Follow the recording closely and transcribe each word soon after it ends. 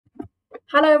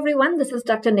Hello everyone, this is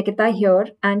Dr. Nikita here,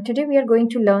 and today we are going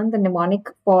to learn the mnemonic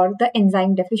for the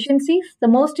enzyme deficiencies, the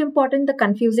most important, the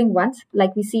confusing ones,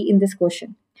 like we see in this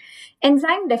question.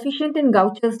 Enzyme deficient in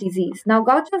Gaucher's disease. Now,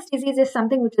 Gaucher's disease is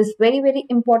something which is very, very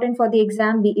important for the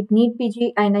exam, be it NEET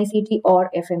PG, NICT, or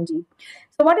FMGE.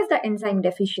 So, what is the enzyme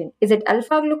deficient? Is it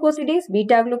alpha glucosidase,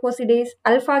 beta glucosidase,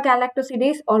 alpha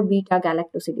galactosidase, or beta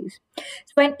galactosidase?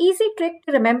 So, an easy trick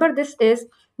to remember this is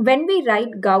when we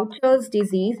write Gaucher's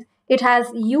disease, it has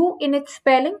U in its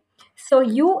spelling. So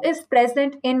U is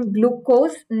present in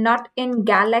glucose, not in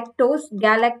galactose.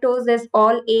 Galactose is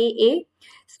all AA.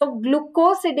 So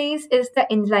glucosidase is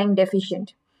the enzyme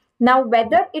deficient. Now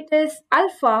whether it is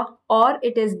alpha or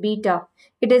it is beta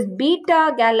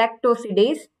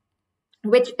galactosidase,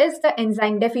 which is the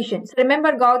enzyme deficient. So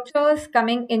remember, Gaucher's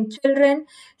coming in children,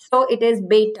 so it is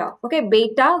beta. Okay,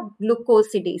 beta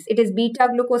glucosidase. It is beta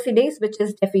glucosidase which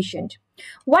is deficient.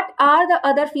 What are the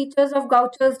other features of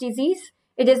Gaucher's disease?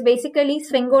 It is basically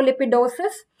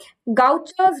sphingolipidosis.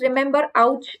 Gaucher's, remember,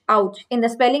 ouch, ouch. In the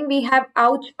spelling we have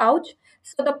ouch, ouch.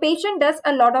 So the patient does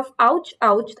a lot of ouch,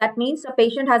 ouch. That means the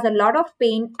patient has a lot of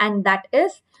pain, and that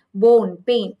is bone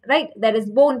pain, right? There is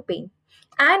bone pain.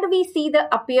 And we see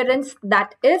the appearance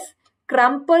that is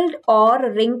crumpled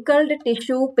or wrinkled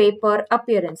tissue paper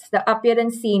appearance. The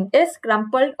appearance seen is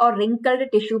crumpled or wrinkled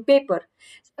tissue paper.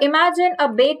 So imagine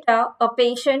a beta, a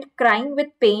patient crying with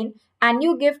pain, and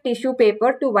you give tissue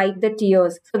paper to wipe the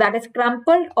tears. So that is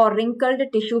crumpled or wrinkled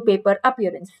tissue paper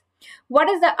appearance. What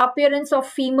is the appearance of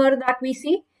femur that we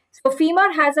see? So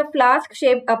femur has a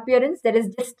flask-shaped appearance. There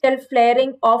is distal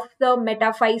flaring of the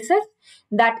metaphysis.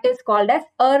 That is called as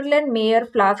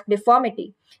Erlenmeyer flask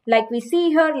deformity. Like we see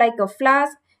here, like a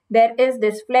flask, there is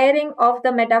this flaring of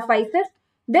the metaphysis.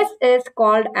 This is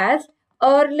called as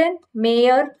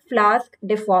Erlenmeyer flask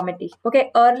deformity. Okay,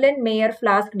 Erlenmeyer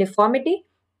flask deformity.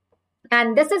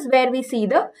 And this is where we see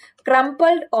the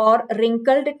crumpled or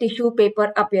wrinkled tissue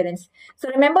paper appearance. So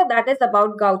remember, that is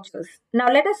about Gaucher's. Now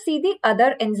let us see the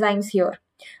other enzymes here.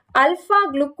 Alpha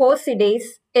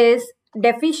glucosidase is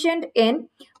deficient in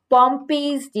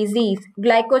Pompey's disease,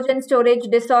 glycogen storage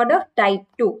disorder type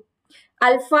 2.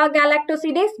 Alpha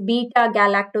galactosidase, beta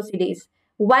galactosidase.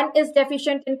 One is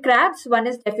deficient in Krabs, one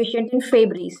is deficient in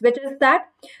Fabry's. Which is that?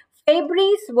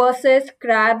 Fabry's versus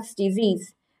Krabs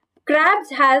disease.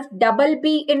 Krabs has double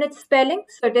B in its spelling,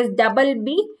 so it is double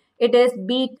B. It is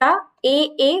beta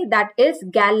AA, that is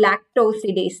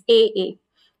galactosidase, AA.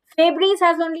 Fabry's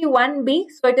has only one B,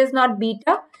 so it is not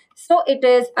beta. So it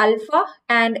is alpha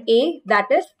and A, that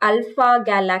is alpha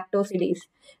galactosidase.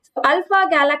 So alpha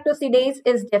galactosidase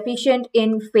is deficient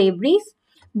in Fabry's.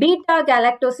 Beta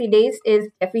galactosidase is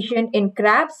deficient in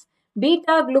Krabs.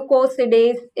 Beta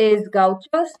glucosidase is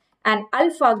Gaucher's, and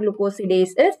alpha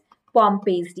glucosidase is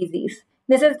Pompey's disease.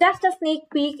 This is just a sneak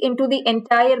peek into the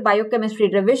entire biochemistry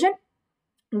revision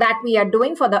that we are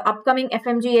doing for the upcoming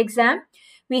FMGE exam.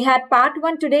 We had part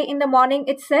 1 today in the morning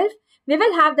itself. We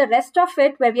will have the rest of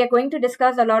it where we are going to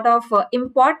discuss a lot of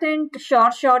important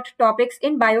short topics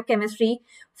in biochemistry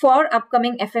for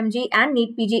upcoming FMGE and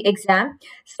NEET PG exam.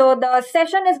 So the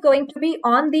session is going to be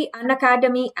on the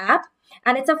Unacademy app.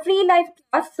 And it's a free live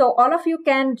class, so all of you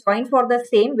can join for the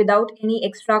same without any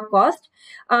extra cost.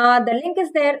 The link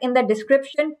is there in the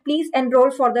description. Please enroll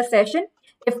for the session.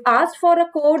 If asked for a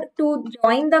code to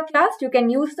join the class, you can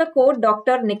use the code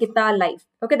Dr. Nikita Live.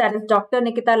 Okay, that is Dr.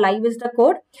 Nikita Live is the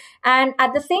code. And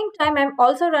at the same time, I'm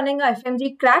also running a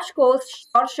FMG crash course,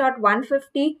 short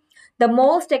 150, the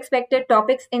most expected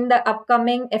topics in the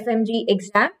upcoming FMG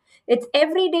exam. It's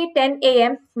every day 10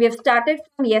 a.m. We have started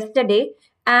from yesterday.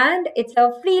 And it's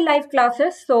a free live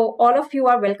classes, so all of you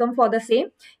are welcome for the same.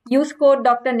 Use code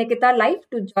Dr. Nikita Live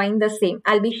to join the same.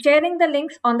 I'll be sharing the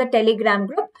links on the Telegram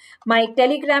group. My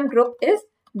Telegram group is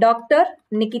Dr.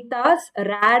 Nikita's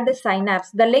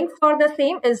Radsynapse. The link for the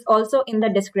same is also in the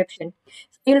description.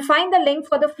 So you'll find the link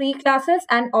for the free classes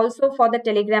and also for the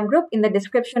Telegram group in the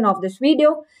description of this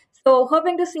video. So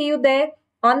hoping to see you there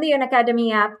on the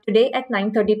Unacademy app today at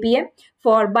 9:30 p.m.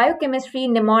 for biochemistry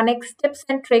mnemonics tips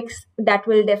and tricks that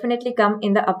will definitely come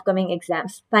in the upcoming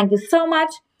exams. Thank you so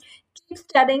much. Keep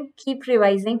studying, keep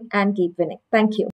revising, and keep winning. Thank you.